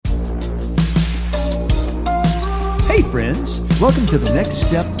Hey friends, welcome to the Next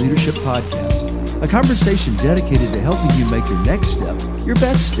Step Leadership Podcast, a conversation dedicated to helping you make your next step your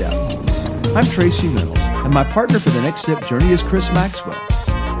best step. I'm Tracy Reynolds, and my partner for the Next Step journey is Chris Maxwell.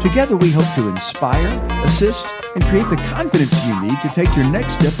 Together we hope to inspire, assist, and create the confidence you need to take your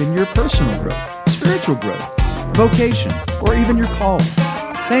next step in your personal growth, spiritual growth, vocation, or even your calling.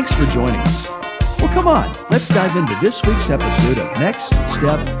 Thanks for joining us. Well, come on, let's dive into this week's episode of Next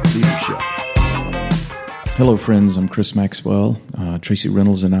Step Leadership. Hello, friends. I'm Chris Maxwell. Tracy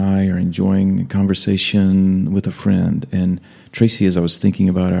Reynolds and I are enjoying a conversation with a friend. And Tracy, as I was thinking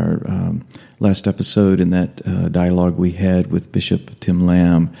about our last episode and that dialogue we had with Bishop Tim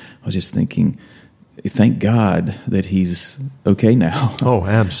Lamb, I was just thinking, thank God that he's okay now. Oh,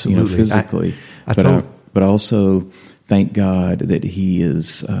 absolutely. Physically. But also thank God that he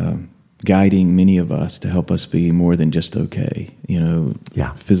is guiding many of us to help us be more than just okay,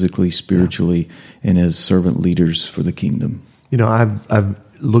 physically, spiritually, and as servant leaders for the kingdom. I've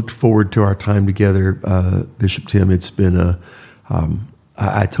looked forward to our time together, Bishop Tim. It's been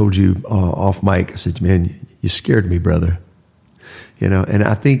I told you off mic, I said, man, you scared me, brother. And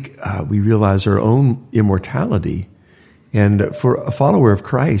I think we realize our own immortality. And for a follower of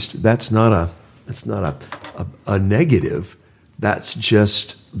Christ, that's not a negative. That's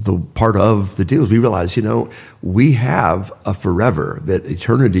just the part of the deal. We realize, we have a forever, that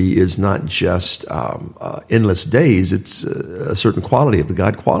eternity is not just endless days. It's a certain quality of the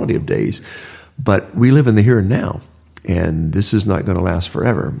God quality of days. But we live in the here and now, and this is not going to last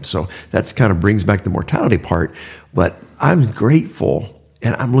forever. So that's kind of brings back the mortality part. But I'm grateful,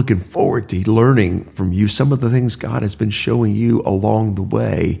 and I'm looking forward to learning from you some of the things God has been showing you along the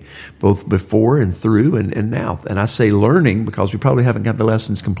way, both before and through and now. And I say learning because we probably haven't got the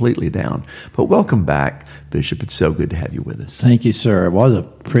lessons completely down. But welcome back, Bishop. It's so good to have you with us. Thank you, sir. It was a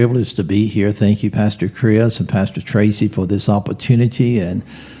privilege to be here. Thank you, Pastor Chris and Pastor Tracy, for this opportunity. And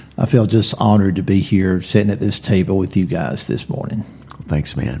I feel just honored to be here sitting at this table with you guys this morning.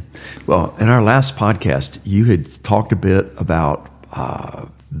 Thanks, man. Well, in our last podcast, you had talked a bit about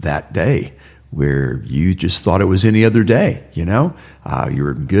that day where you just thought it was any other day, you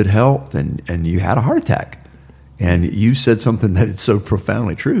were in good health and you had a heart attack. And you said something that is so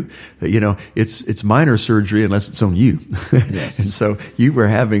profoundly true that, it's minor surgery unless it's on you. Yes. And so you were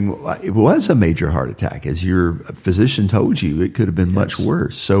it was a major heart attack. As your physician told you, it could have been much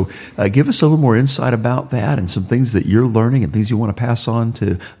worse. So give us a little more insight about that and some things that you're learning and things you want to pass on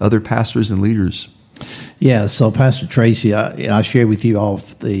to other pastors and leaders. Yeah, so Pastor Tracy, I shared with you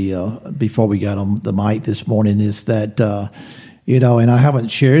off before we got on the mic this morning is that, and I haven't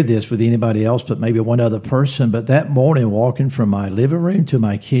shared this with anybody else but maybe one other person, but that morning walking from my living room to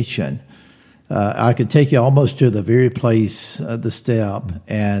my kitchen, I could take you almost to the very place, the step,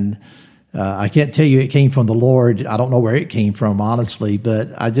 and I can't tell you it came from the Lord. I don't know where it came from, honestly, but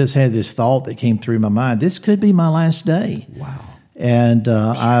I just had this thought that came through my mind. This could be my last day. Wow. And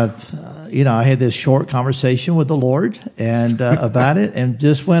I had this short conversation with the Lord and about it, and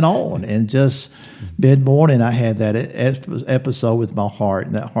just went on. And just mid-morning, I had that episode with my heart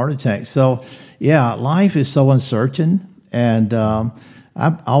and that heart attack. So, yeah, life is so uncertain. And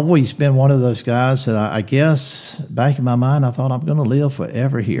I've always been one of those guys that I guess back in my mind, I thought I'm going to live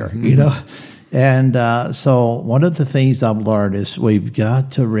forever here, Mm-hmm. And so one of the things I've learned is we've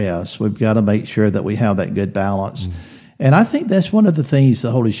got to rest. We've got to make sure that we have that good balance. Mm-hmm. And I think that's one of the things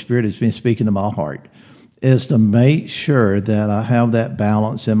the Holy Spirit has been speaking to my heart, is to make sure that I have that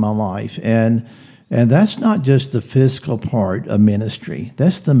balance in my life. And that's not just the physical part of ministry.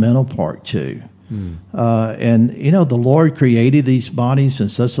 That's the mental part too. The Lord created these bodies in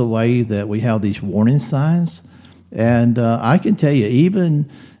such a way that we have these warning signs. And I can tell you, even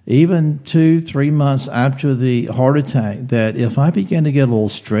 2-3 months after the heart attack, that if I began to get a little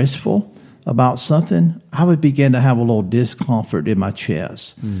stressful about something, I would begin to have a little discomfort in my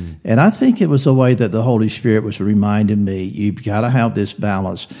chest. And I think it was a way that the Holy Spirit was reminding me, you've got to have this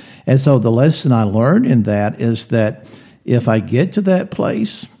balance. And so the lesson I learned in that is that if I get to that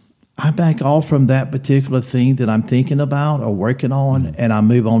place, I back off from that particular thing that I'm thinking about or working on, and I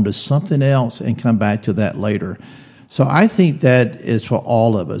move on to something else and come back to that later. So I think that is for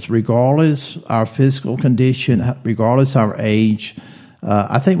all of us, regardless our physical condition, regardless our age.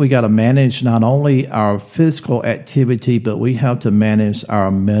 I think we got to manage not only our physical activity, but we have to manage our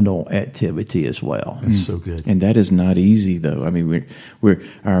mental activity as well. That's so good. And that is not easy, though. I mean,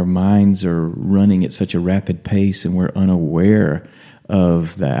 our minds are running at such a rapid pace, and we're unaware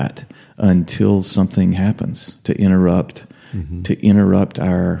of that until something happens to interrupt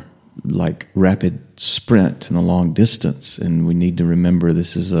our rapid sprint in the long distance. And we need to remember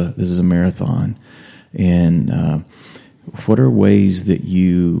this is a marathon. And what are ways that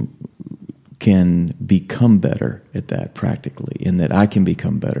you can become better at that practically, and that I can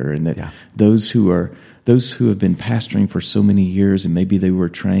become better, and that those who have been pastoring for so many years, and maybe they were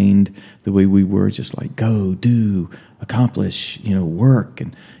trained the way we were, just like go, do, accomplish, work,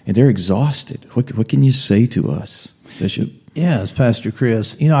 and they're exhausted. What can you say to us, Bishop? Yes, Pastor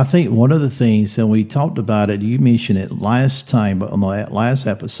Chris. I think one of the things, and we talked about it, you mentioned it last time on the last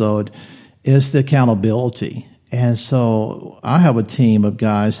episode, is the accountability. And so I have a team of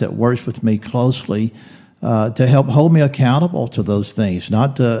guys that works with me closely to help hold me accountable to those things.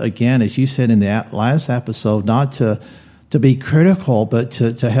 Not to, again, as you said in the last episode, not to be critical, but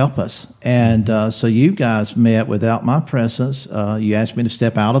to help us. And so you guys met without my presence. You asked me to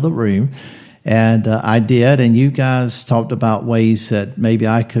step out of the room, and I did. And you guys talked about ways that maybe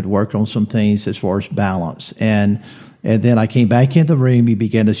I could work on some things as far as balance. And then I came back in the room. You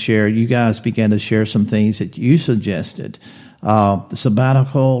guys began to share some things that you suggested, the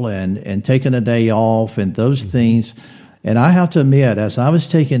sabbatical and taking a day off and those things. And I have to admit, as I was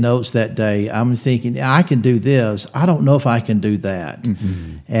taking notes that day, I'm thinking, I can do this. I don't know if I can do that.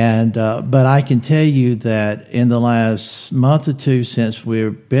 Mm-hmm. And but I can tell you that in the last month or two since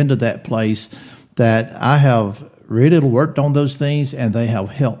we've been to that place, that I have really worked on those things, and they have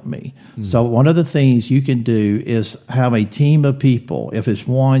helped me. Mm. So one of the things you can do is have a team of people, if it's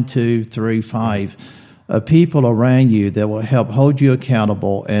 1, 2, 3, 5, people around you that will help hold you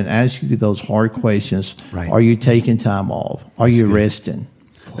accountable and ask you those hard questions. Right. Are you taking time off? Are you resting?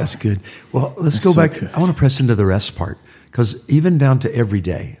 That's good. Well, let's go back. Good. I want to press into the rest part. Because even down to every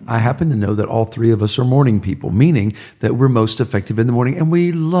day, I happen to know that all three of us are morning people, meaning that we're most effective in the morning, and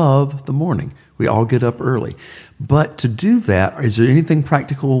we love the morning. We all get up early. But to do that, is there anything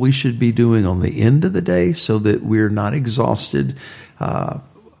practical we should be doing on the end of the day so that we're not exhausted? How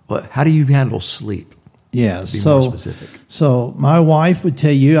do you handle sleep? Yeah, so my wife would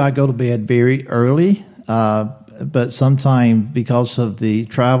tell you I go to bed very early, but sometimes because of the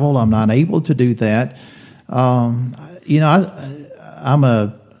travel, I'm not able to do that. I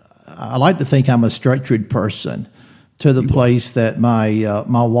like to think I'm a structured person to the place that my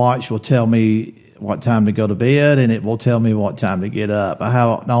watch will tell me what time to go to bed, and it will tell me what time to get up. I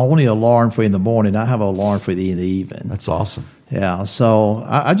have not only an alarm for in the morning, I have an alarm for in the evening. That's awesome. Yeah, so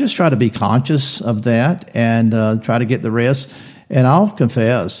I just try to be conscious of that and try to get the rest. And I'll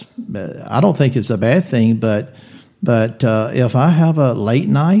confess, I don't think it's a bad thing, but if I have a late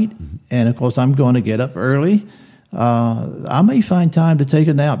night, and of course I'm going to get up early, I may find time to take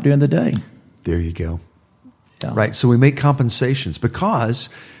a nap during the day. There you go. Yeah. Right, so we make compensations because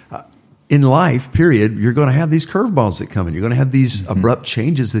in life, period, you're going to have these curveballs that come in. You're going to have these abrupt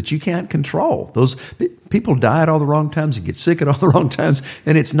changes that you can't control. Those people die at all the wrong times and get sick at all the wrong times,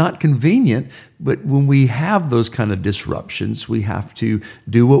 and it's not convenient. But when we have those kind of disruptions, we have to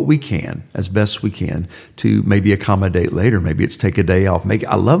do what we can, as best we can, to maybe accommodate later. Maybe it's take a day off.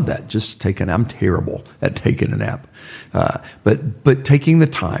 I love that. I'm terrible at taking a nap. But taking the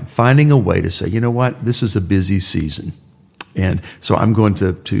time, finding a way to say, you know what, this is a busy season. And so I'm going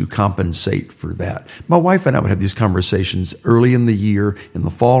to compensate for that. My wife and I would have these conversations early in the year, in the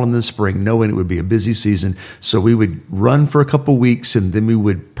fall and the spring, knowing it would be a busy season. So we would run for a couple weeks, and then we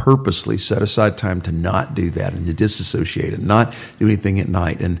would purposely set aside time to not do that and to disassociate and not do anything at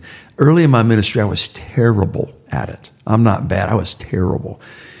night. And early in my ministry, I was terrible at it. I'm not bad. I was terrible.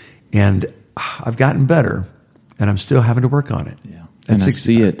 And I've gotten better, and I'm still having to work on it. Yeah. And I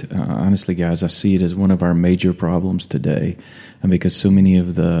see it, honestly, guys, I see it as one of our major problems today, because so many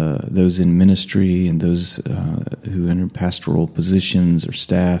of those in ministry and those who enter pastoral positions or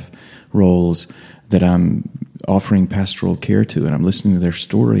staff roles that I'm offering pastoral care to, and I'm listening to their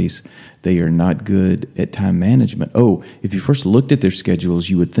stories, they are not good at time management. Oh, if you first looked at their schedules,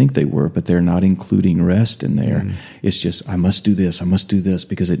 you would think they were, but they're not including rest in there. Mm. It's just, I must do this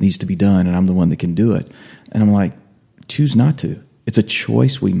because it needs to be done, and I'm the one that can do it. And I'm like, choose not to. It's a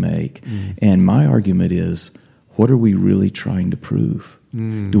choice we make. Mm. And my argument is, what are we really trying to prove?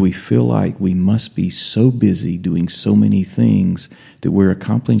 Mm. Do we feel like we must be so busy doing so many things that we're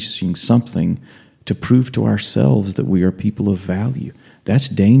accomplishing something to prove to ourselves that we are people of value? That's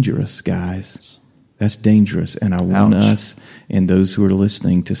dangerous, guys. That's dangerous. And I want us and those who are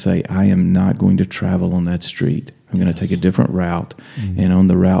listening to say, I am not going to travel on that street. I'm going to take a different route. Mm-hmm. And on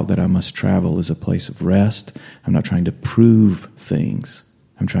the route that I must travel is a place of rest. I'm not trying to prove things.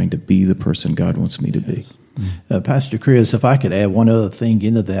 I'm trying to be the person God wants me to be. Mm-hmm. Pastor Chris, if I could add one other thing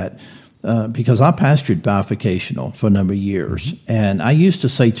into that, because I pastored bivocational for a number of years. Mm-hmm. And I used to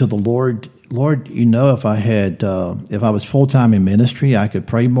say to the Lord, Lord, if I was full-time in ministry, I could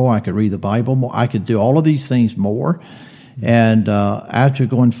pray more, I could read the Bible more, I could do all of these things more. And after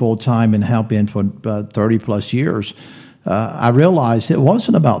going full-time and have been for 30 plus years, I realized it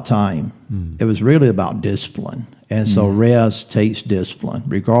wasn't about time. It was really about discipline. And so rest takes discipline.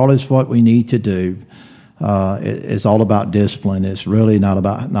 Regardless of what we need to do, it's all about discipline. It's really not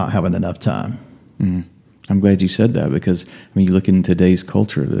about not having enough time. I'm glad you said that, because when you look in today's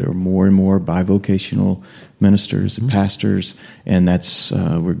culture, there are more and more bivocational ministers and pastors, and that's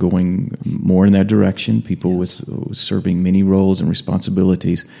we're going more in that direction. People with serving many roles and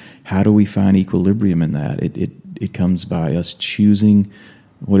responsibilities. How do we find equilibrium in that? It comes by us choosing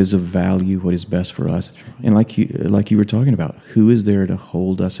what is of value, what is best for us, and like you were talking about, who is there to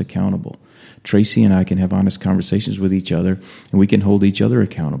hold us accountable? Tracy and I can have honest conversations with each other, and we can hold each other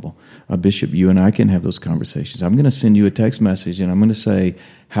accountable. Bishop, you and I can have those conversations. I'm going to send you a text message, and I'm going to say,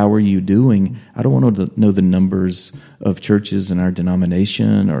 how are you doing? I don't want to know the numbers of churches in our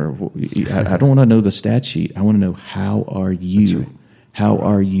denomination, or I don't want to know the stat sheet. I want to know, how are you? That's right. How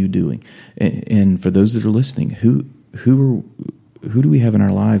are you doing? And for those that are listening, who do we have in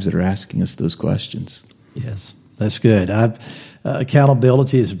our lives that are asking us those questions? Yes, that's good.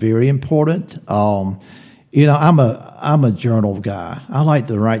 Accountability is very important. I'm a journal guy. I like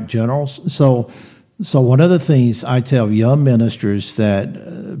to write journals. So one of the things I tell young ministers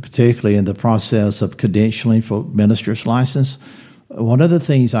that, particularly in the process of credentialing for minister's license, one of the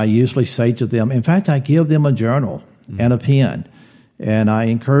things I usually say to them, in fact, I give them a journal and a pen, and I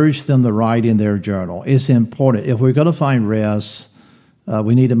encourage them to write in their journal. It's important. If we're going to find rest,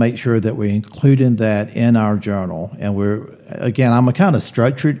 we need to make sure that we're including that in our journal. And I'm a kind of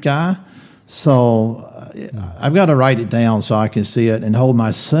structured guy, so I've got to write it down so I can see it and hold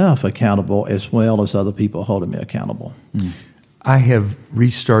myself accountable as well as other people holding me accountable. I have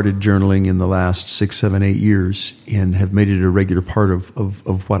restarted journaling in the last 6, 7, 8 years and have made it a regular part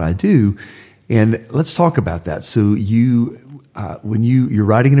of what I do. And let's talk about that. So when you're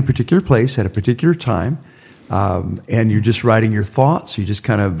writing in a particular place at a particular time, and you're just writing your thoughts, you're just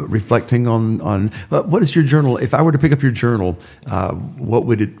kind of reflecting on what is your journal? If I were to pick up your journal, what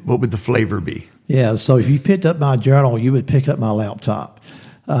would the flavor be? Yeah, so if you picked up my journal, you would pick up my laptop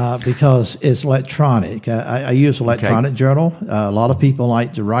because it's electronic. I use electronic journal. A lot of people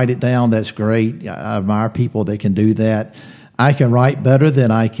like to write it down. That's great. I admire people that can do that. I can write better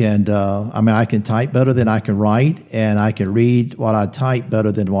than I can. I can type better than I can write, and I can read what I type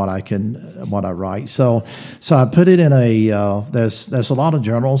better than what I write. So I put it in there's a lot of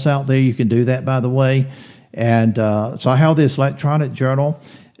journals out there. You can do that, by the way. And so I have this electronic journal.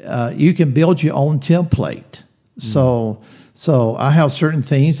 You can build your own template. So I have certain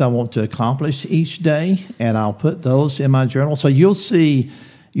things I want to accomplish each day, and I'll put those in my journal. So you'll see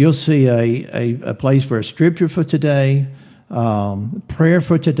a place for a scripture for today. Prayer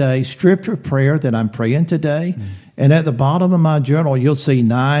for today, scripture prayer that I'm praying today. And at the bottom of my journal, you'll see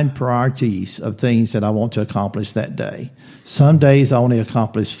 9 priorities of things that I want to accomplish that day. Some days I only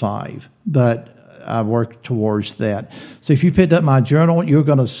accomplish 5, but I work towards that. So if you picked up my journal, you're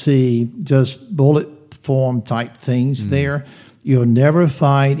going to see just bullet form type things there. You'll never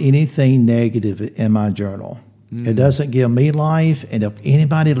find anything negative in my journal. It doesn't give me life, and if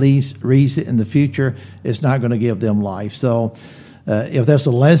anybody reads it in the future, it's not going to give them life. So if there's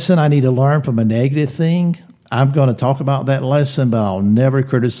a lesson I need to learn from a negative thing, I'm going to talk about that lesson, but I'll never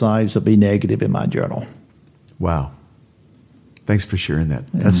criticize or be negative in my journal. Wow. Thanks for sharing that.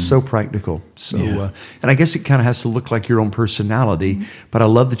 That's so practical. So, and I guess it kind of has to look like your own personality, but I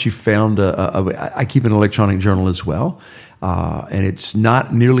love that you found I keep an electronic journal as well. And it's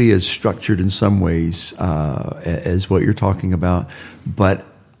not nearly as structured in some ways as what you're talking about. But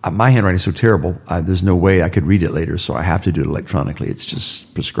my handwriting is so terrible, there's no way I could read it later, so I have to do it electronically. It's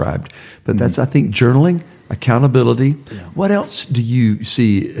just prescribed. But that's, I think, journaling, accountability. Yeah. What else do you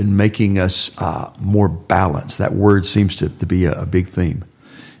see in making us more balanced? That word seems to be a big theme.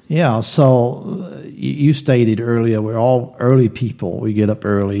 Yeah, so you stated earlier, we're all early people. We get up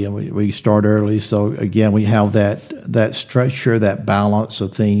early and we start early. So again, we have that structure, that balance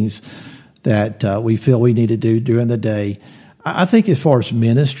of things that we feel we need to do during the day. I think as far as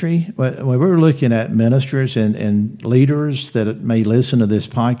ministry, when we're looking at ministers and leaders that may listen to this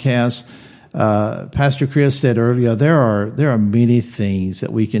podcast, Pastor Chris said earlier, there are many things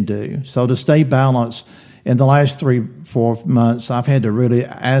that we can do. So to stay balanced, in the last 3-4 months, I've had to really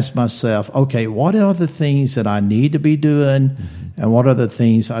ask myself, okay, what are the things that I need to be doing and what are the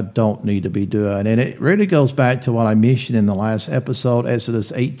things I don't need to be doing? And it really goes back to what I mentioned in the last episode,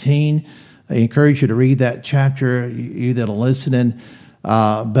 Exodus 18. I encourage you to read that chapter, you that are listening.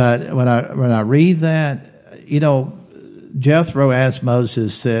 But when I read that, Jethro asked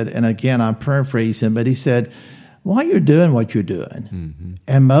Moses, said, and again I'm paraphrasing, but he said, "Why you're doing what you're doing?" Mm-hmm.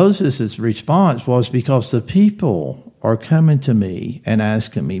 And Moses' response was, "Because the people are coming to me and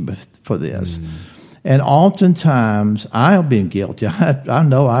asking me for this." Mm. And oftentimes I have been guilty. I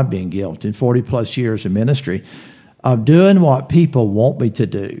know I've been guilty in 40 plus years of ministry of doing what people want me to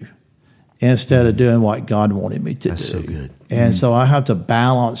do instead of doing what God wanted me to do. That's so good. And so I have to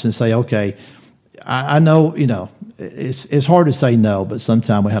balance and say, okay, I know, it's hard to say no, but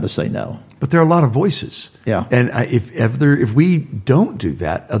sometimes we have to say no. But there are a lot of voices. Yeah. And if we don't do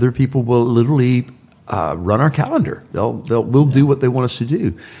that, other people will literally run our calendar. We'll do what they want us to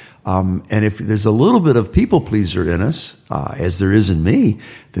do. And if there's a little bit of people pleaser in us, as there is in me,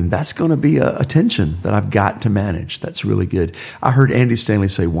 then that's going to be a tension that I've got to manage. That's really good. I heard Andy Stanley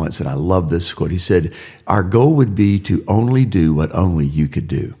say once, and I love this quote. He said, "Our goal would be to only do what only you could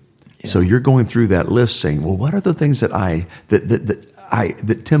do." Yeah. So you're going through that list saying, well, what are the things that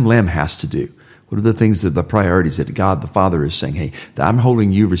Tim Lamb has to do? What are the things that the priorities that God the Father is saying, hey, I'm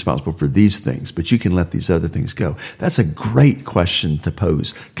holding you responsible for these things, but you can let these other things go? That's a great question to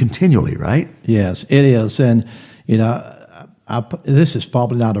pose continually, right? Yes, it is. And, this is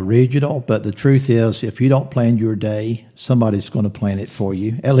probably not original, but the truth is if you don't plan your day, somebody's going to plan it for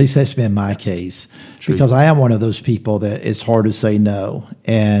you. At least that's been my case. True. Because I am one of those people that it's hard to say no.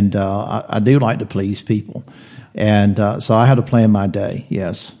 And I do like to please people. And so I had to plan my day,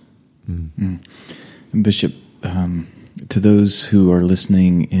 yes. Mm-hmm. Bishop, to those who are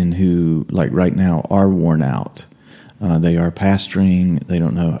listening and who, like right now, are worn out, they are pastoring, they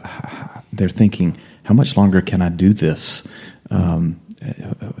don't know, they're thinking, how much longer can I do this?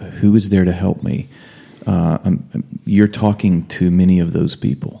 Who is there to help me? You're talking to many of those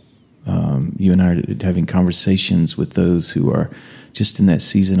people. You and I are having conversations with those who are just in that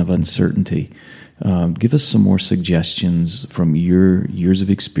season of uncertainty. Give us some more suggestions from your years of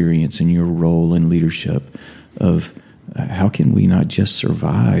experience and your role in leadership of how can we not just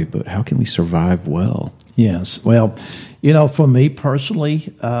survive, but how can we survive well? Yes. Well, for me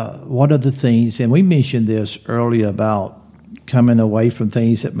personally, one of the things, and we mentioned this earlier about coming away from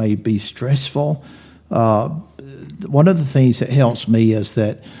things that may be stressful. One of the things that helps me is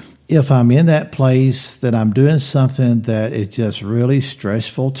that if I'm in that place that I'm doing something that is just really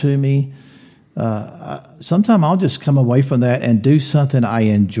stressful to me, sometimes I'll just come away from that and do something I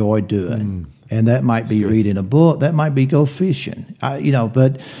enjoy doing. And that might be reading a book. That might be go fishing.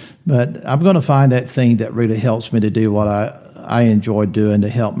 But I'm going to find that thing that really helps me to do what I enjoy doing to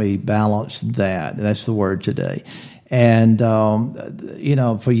help me balance that. That's the word today. And,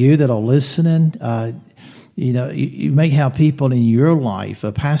 for you that are listening, you may have people in your life,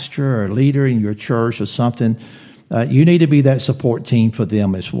 a pastor or a leader in your church or something. You need to be that support team for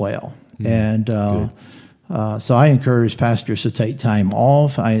them as well. And so I encourage pastors to take time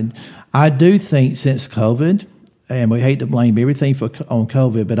off. I do think since COVID, and we hate to blame everything on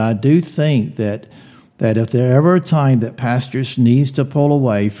COVID, but I do think that if there ever a time that pastors needs to pull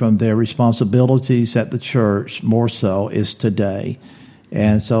away from their responsibilities at the church, more so is today.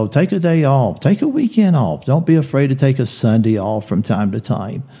 And so take a day off, take a weekend off. Don't be afraid to take a Sunday off from time to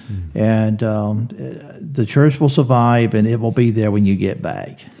time. And the church will survive, and it will be there when you get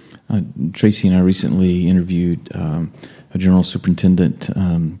back. Tracy and I recently interviewed a General Superintendent,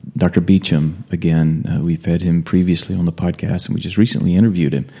 Dr. Beecham, again. We've had him previously on the podcast, and we just recently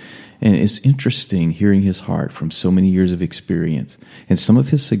interviewed him. And it's interesting hearing his heart from so many years of experience. And some of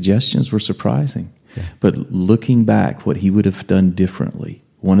his suggestions were surprising. Yeah. But looking back, what he would have done differently,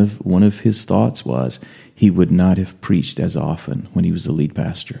 one of his thoughts was he would not have preached as often when he was the lead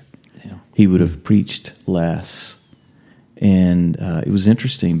pastor. Yeah. He would have preached less. And it was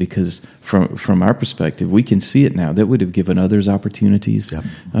interesting because from our perspective, we can see it now. That would have given others opportunities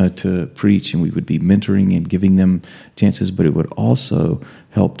to preach, and we would be mentoring and giving them chances, but it would also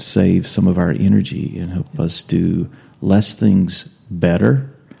help save some of our energy and help us do less things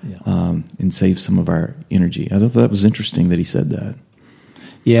better and save some of our energy. I thought that was interesting that he said that.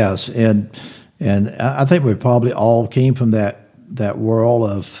 Yes, and I think we probably all came from that world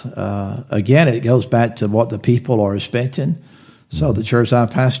of, again, it goes back to what the people are expecting. So the church I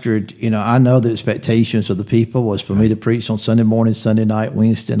pastored, I know the expectations of the people was for me to preach on Sunday morning, Sunday night,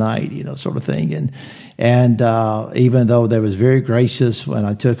 Wednesday night, sort of thing. And even though they was very gracious when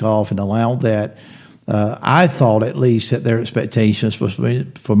I took off and allowed that, I thought at least that their expectations was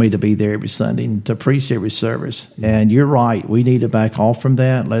for me to be there every Sunday and to preach every service. And you're right. We need to back off from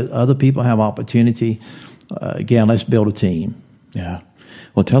that. Let other people have opportunity. Again, let's build a team. Yeah.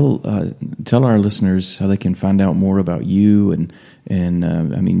 Well, tell our listeners how they can find out more about you, and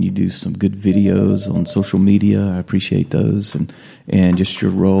I mean, you do some good videos on social media. I appreciate those, and just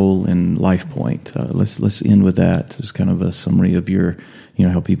your role in LifePoint. Let's end with that as kind of a summary of your,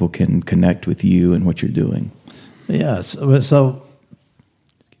 how people can connect with you and what you're doing. Yes, so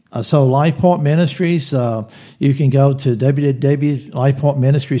LifePoint Ministries, you can go to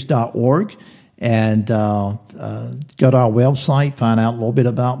www.lifepointministries.org and go to our website, find out a little bit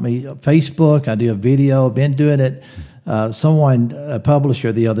about me. Facebook, I do a video, been doing it. A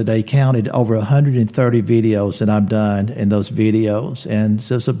publisher the other day counted over 130 videos that I've done in those videos, and it's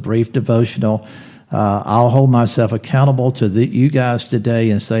just a brief devotional. I'll hold myself accountable to you guys today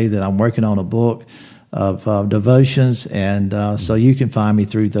and say that I'm working on a book of devotions, and so you can find me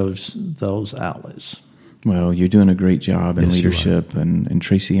through those outlets. Well, you're doing a great job in leadership, and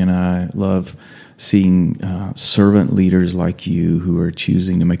Tracy and I love seeing servant leaders like you who are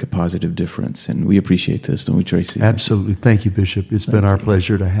choosing to make a positive difference, and we appreciate this, don't we, Tracy? Absolutely. Thank you, Bishop. It's been our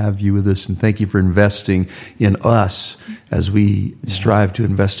pleasure to have you with us, and thank you for investing in us as we strive to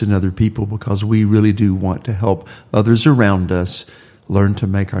invest in other people, because we really do want to help others around us learn to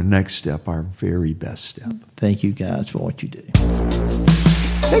make our next step our very best step. Thank you guys for what you do.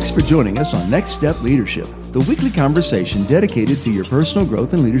 Thanks for joining us on Next Step Leadership, the weekly conversation dedicated to your personal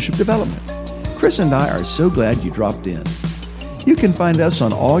growth and leadership development. Chris and I are so glad you dropped in. You can find us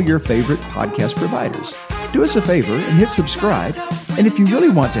on all your favorite podcast providers. Do us a favor and hit subscribe, and if you really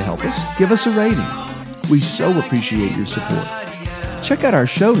want to help us, give us a rating. We so appreciate your support. Check out our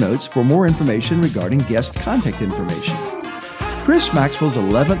show notes for more information regarding guest contact information. Chris Maxwell's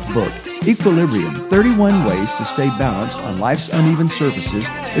 11th book, Equilibrium, 31 Ways to Stay Balanced on Life's Uneven Surfaces,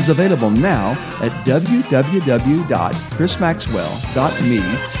 is available now at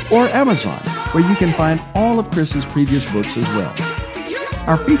www.chrismaxwell.me or Amazon, where you can find all of Chris's previous books as well.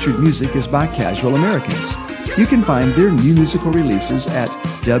 Our featured music is by Casual Americans. You can find their new musical releases at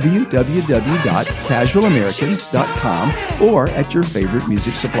www.casualamericans.com or at your favorite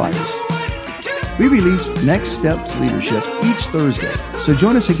music suppliers. We release Next Steps Leadership each Thursday, so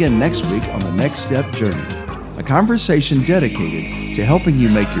join us again next week on the Next Step Journey, a conversation dedicated to helping you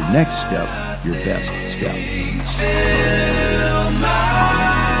make your next step your best step.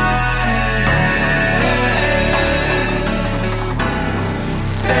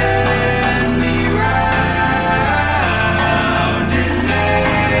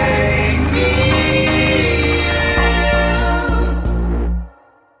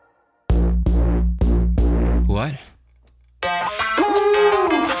 What?